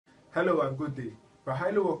Hello and good day. You're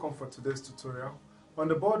highly welcome for today's tutorial. On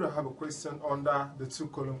the board, we have a question under the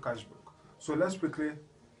 2-column cash book. So let's quickly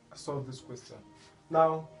solve this question.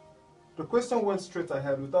 Now, the question went straight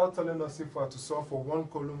ahead without telling us if we are to solve for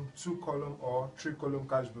 1-column, 2-column, or 3-column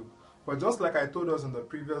cash book. But just like I told us in the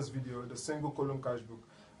previous video, the single-column cash book,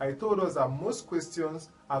 I told us that most questions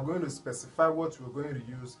are going to specify what we're going to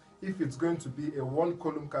use if it's going to be a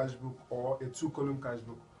 1-column cash book or a 2-column cash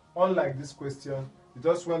book. Unlike this question, you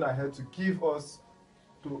just went ahead to give us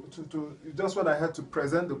you just went ahead to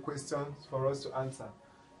present the questions for us to answer.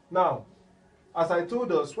 Now, as I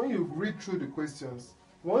told us, when you read through the questions,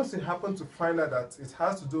 once you happen to find out that it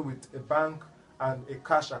has to do with a bank and a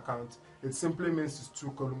cash account, it simply means it's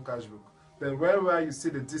 2-column cash book. Then where you see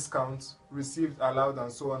the discount, received, allowed,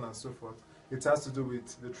 and so on and so forth, it has to do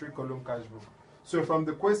with the 3-column cash book. So from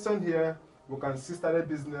the question here, we can see started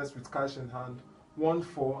business with cash in hand,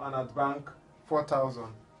 1,400, and at bank 4,000.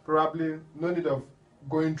 Probably no need of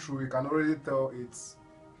going through, you can already tell it's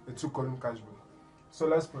a 2-column cash book. So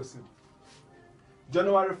let's proceed.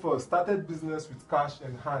 January 1st, started business with cash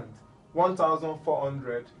in hand,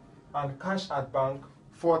 1,400, and cash at bank,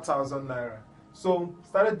 4,000 naira. So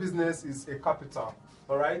started business is a capital,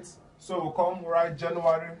 all right? So we'll come right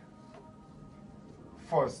January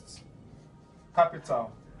 1st,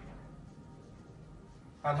 capital.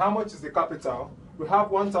 And how much is the capital? We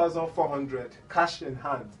have 1,400 cash in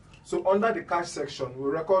hand. So under the cash section,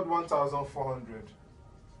 we record 1,400.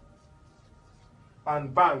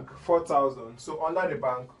 And bank, 4,000. So under the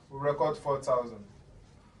bank, we record 4,000.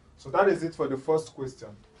 So that is it for the first question.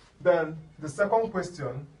 Then the second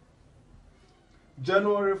question,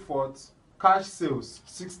 January 4th, cash sales,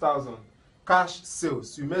 6,000. Cash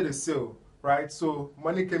sales, you made a sale, right? So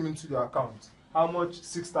money came into your account. How much?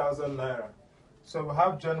 6,000 naira. So we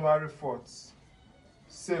have January 4th,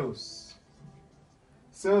 sales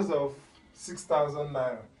of 6,000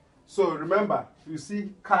 naira. So remember, you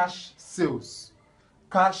see cash sales.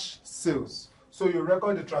 So you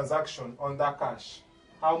record the transaction under cash.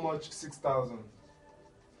 How much? 6,000.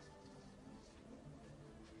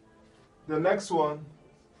 The next one,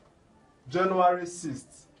 January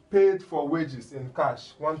 6th, paid for wages in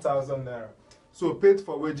cash, 1,000 naira. So paid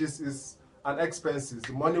for wages is an expenses.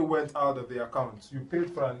 The money went out of the account. You paid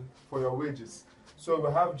for your wages. So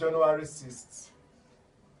we have January 6th,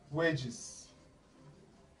 wages.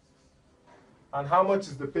 And how much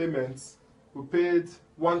is the payment? We paid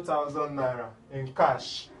 1,000 naira in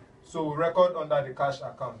cash. So we record under the cash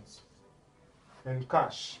account, in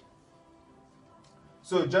cash.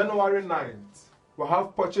 So January 9th, we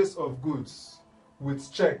have purchase of goods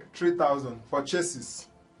with check, 3,000. Purchases,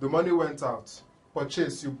 the money went out.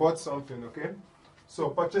 Purchase, you bought something, okay? So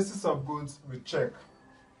purchases of goods with check.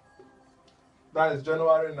 That is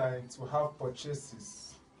January 9th, we have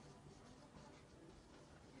purchases.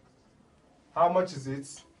 How much is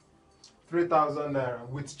it? 3,000 naira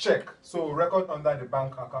with check. So we record under the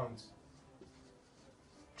bank account.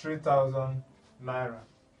 3,000 naira.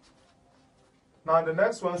 Now the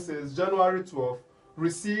next one says January 12th,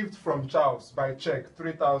 received from Charles by check,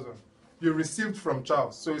 3,000. You received from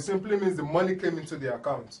Charles. So it simply means the money came into the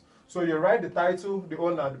account. So you write the title, the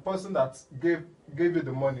owner, the person that gave you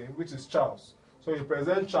the money, which is Charles. So you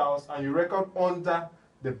present Charles and you record under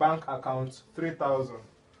the bank account 3,000.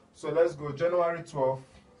 So let's go January 12th.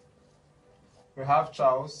 We have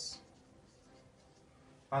Charles.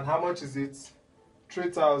 And how much is it?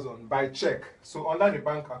 3,000 by check. So under the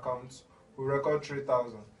bank account, we record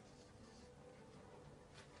 3,000.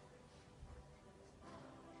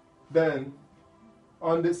 Then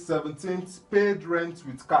on the 17th, paid rent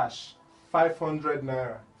with cash, 500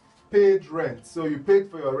 naira. Paid rent. So you paid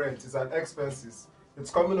for your rent. It's an expenses. It's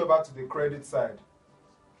coming over to the credit side.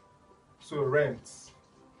 So rent.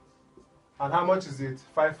 And how much is it?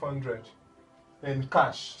 500 in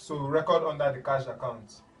cash. So record under the cash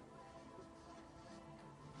account.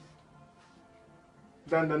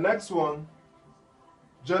 Then the next one,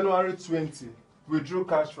 January 20, withdrew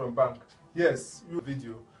cash from bank. Yes,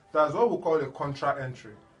 video. That's what we call a contra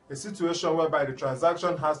entry. A situation whereby the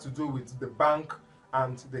transaction has to do with the bank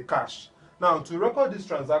and the cash. Now, to record this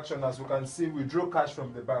transaction, as you can see, we drew cash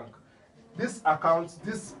from the bank. This account,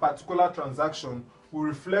 this particular transaction, will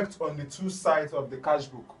reflect on the two sides of the cash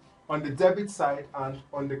book, on the debit side and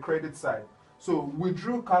on the credit side. So, we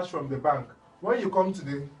drew cash from the bank. When you come to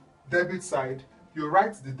the debit side, you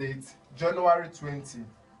write the date, January 20.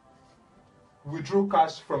 We drew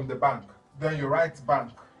cash from the bank. Then you write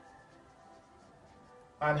bank.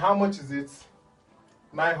 And how much is it?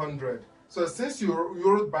 900. So since you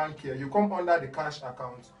wrote bank here, you come under the cash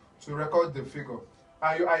account to record the figure.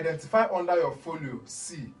 And you identify under your folio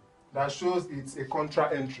C that shows it's a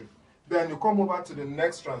contra entry. Then you come over to the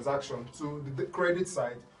next transaction, to the credit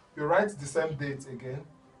side. You write the same date again,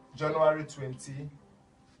 January 20.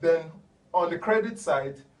 Then on the credit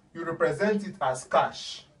side, you represent it as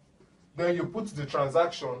cash. Then you put the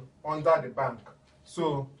transaction under the bank.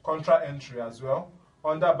 So contra entry as well.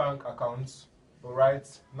 Under bank accounts, you write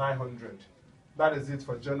 900. That is it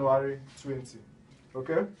for January 20.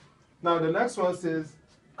 Okay? Now the next one says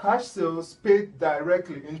cash sales paid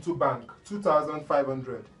directly into bank,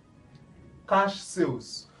 2,500. Cash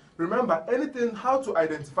sales. Remember, anything, how to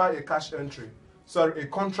identify a cash entry, sorry, a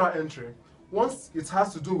contra entry. Once it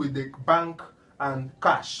has to do with the bank and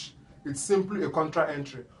cash, it's simply a contra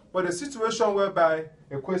entry. But a situation whereby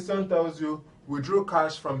a question tells you withdraw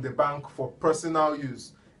cash from the bank for personal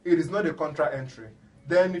use, it is not a contra entry.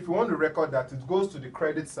 Then if you want to record that, it goes to the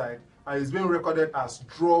credit side and it's being recorded as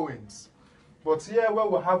drawings. But here where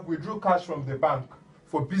we have withdraw cash from the bank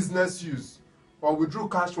for business use, or withdraw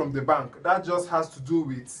cash from the bank, that just has to do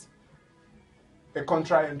with a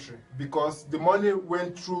contra entry because the money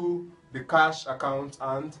went through the cash account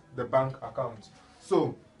and the bank account.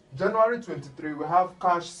 So January 23, we have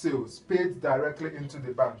cash sales paid directly into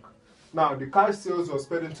the bank. Now the cash sales was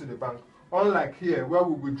paid into the bank, unlike here where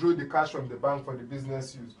we withdrew the cash from the bank for the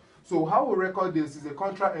business use. So how we record this is a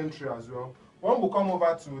contra entry as well. When we come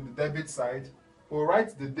over to the debit side, we'll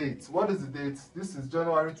write the date. What is the date? This is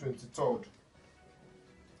January 23rd.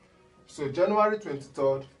 So January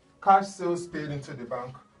 23rd, cash sales paid into the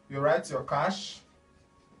bank. You write your cash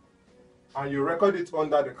and you record it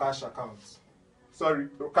under the cash account. Sorry,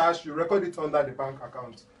 cash, you record it under the bank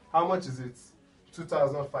account. How much is it?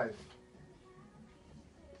 2,005.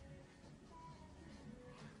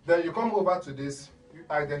 Then you come over to this, you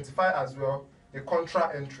identify as well a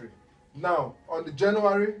contra entry. Now, on the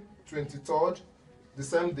January 23rd, the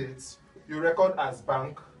same date, you record as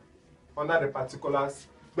bank under the particulars.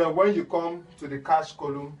 Then when you come to the cash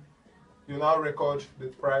column, you now record the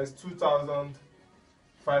price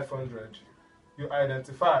 2,500. You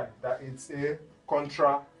identify that it's a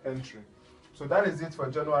contra entry. So that is it for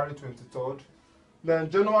January 23rd. Then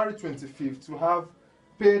January 25th, you have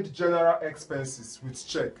paid general expenses with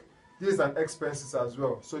check. These are expenses as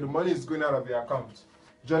well. So the money is going out of your account.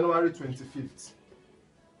 January 25th.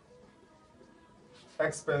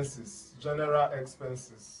 Expenses, general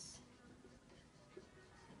expenses.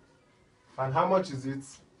 And how much is it?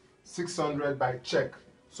 600 by check.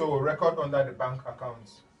 So we'll record under the bank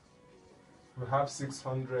account. We have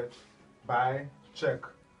 600 by check.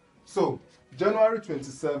 So January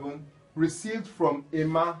 27, received from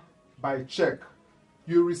Emma by check.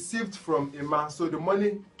 You received from Emma, so the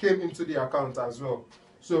money came into the account as well.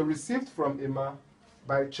 So received from Emma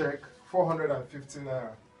by check, 450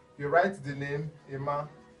 naira. You write the name Emma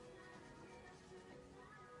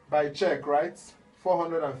by check, right?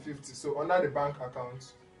 450. So under the bank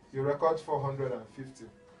account, you record 450.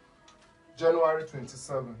 January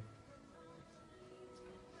 27.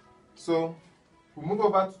 So we move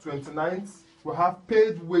over to 29th. We have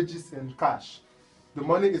paid wages in cash. The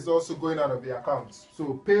money is also going out of the account.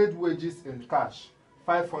 So paid wages in cash,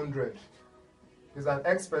 500 is an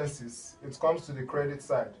expenses. It comes to the credit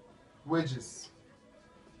side. Wages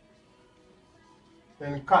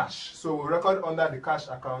in cash. So we record under the cash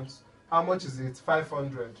account. How much is it?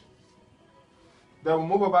 500. Then we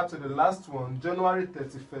move over to the last one, January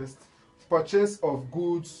 31st. Purchase of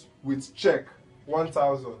goods with check,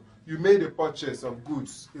 1,000. You made a purchase of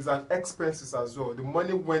goods. It's an expenses as well. The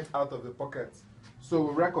money went out of the pocket. So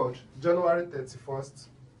we record January 31st.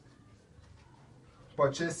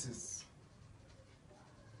 Purchases.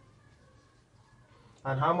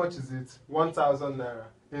 And how much is it? 1,000 naira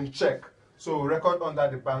in check. So we record under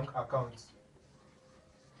the bank account.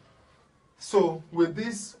 So with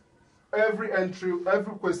this, every entry,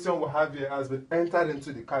 every question we have here has been entered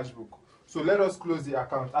into the cash book. So let us close the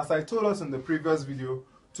account. As I told us in the previous video,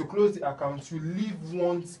 to close the account, you leave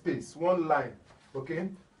one space, one line. Okay?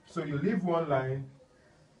 So you leave one line.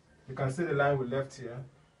 You can see the line we left here.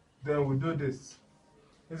 Then we do this.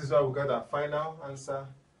 This is where we get our final answer.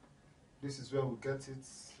 This is where we get it.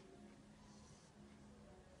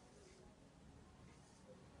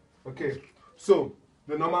 Okay, so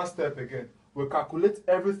the normal step again. We'll calculate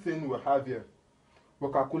everything we have here.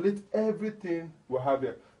 We'll calculate everything we have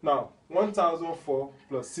here. Now, 1,004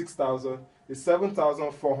 plus 6,000 is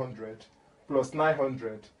 7,400 plus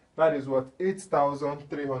 900. That is what?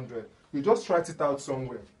 8,300. You just write it out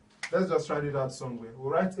somewhere. Let's just write it out somewhere.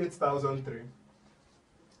 We'll write 8,003.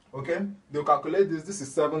 Okay? They'll calculate this. This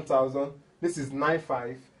is 7,000. This is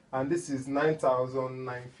 9,500. And this is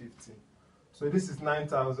 9,950. So this is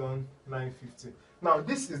 9,950. Now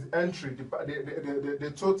this is the entry,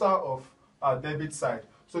 the total of our debit side.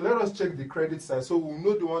 So let us check the credit side, so we'll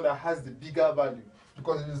know the one that has the bigger value,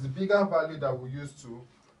 because it is the bigger value that we use to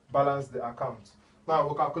balance the account. Now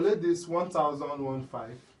we'll calculate this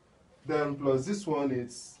 1,015, then plus this one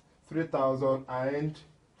is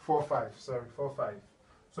 3,045. Sorry, 45.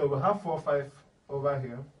 So we'll have 45 over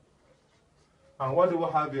here. And what do we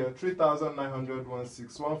have here?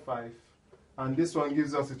 3,916.15. And this one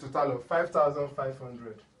gives us a total of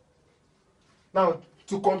 5,500. Now,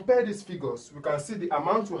 to compare these figures, we can see the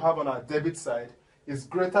amount we have on our debit side is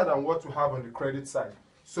greater than what we have on the credit side.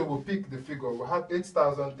 So we'll pick the figure. We have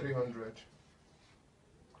 8,300.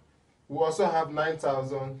 We also have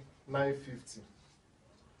 9,950.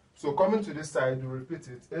 So coming to this side, we repeat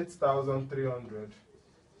it, 8,300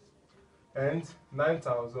 and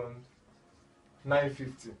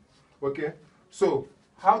 9,950. Okay, so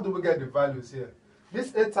how do we get the values here?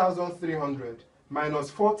 This 8,300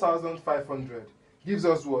 minus 4,500 gives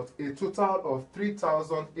us what? A total of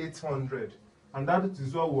 3,800. And that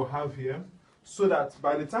is what we'll have here. So that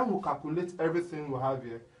by the time we calculate everything we have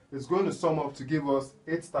here, it's going to sum up to give us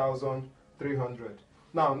 8,300.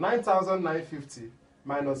 Now, 9,950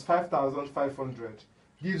 minus 5,500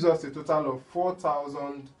 gives us a total of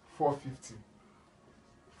 4,450.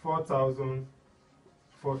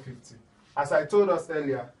 4,450. As I told us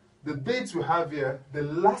earlier, the dates we have here, the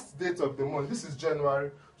last date of the month, this is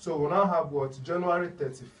January, so we'll now have what? January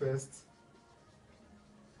 31st.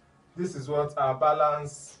 This is what our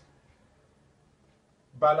balance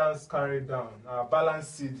carried down. Our balance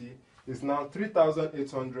CD is now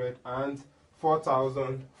 3,800 and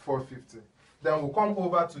 4,450. Then we'll come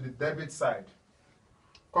over to the debit side.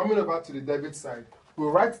 Coming over to the debit side,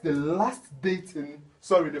 we'll write the last date in,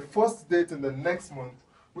 sorry, the first date in the next month,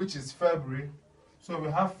 which is February. So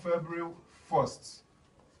we have February 1st.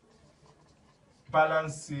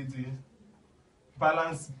 Balance CD,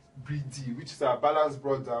 balance BD, which is our balance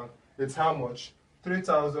brought down. It's how much?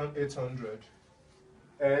 3,800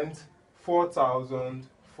 and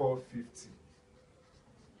 4,450.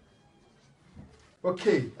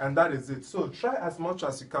 Okay, and that is it. So try as much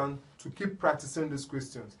as you can to keep practicing these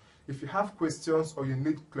questions. If you have questions or you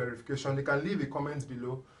need clarification, you can leave a comment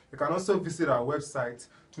below. You can also visit our website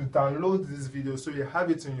to download this video so you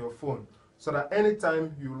have it in your phone, so that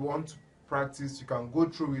anytime you want to practice, you can go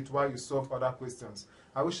through it while you solve other questions.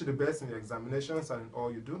 I wish you the best in your examinations and in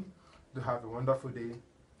all you do. Do have a wonderful day.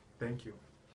 Thank you.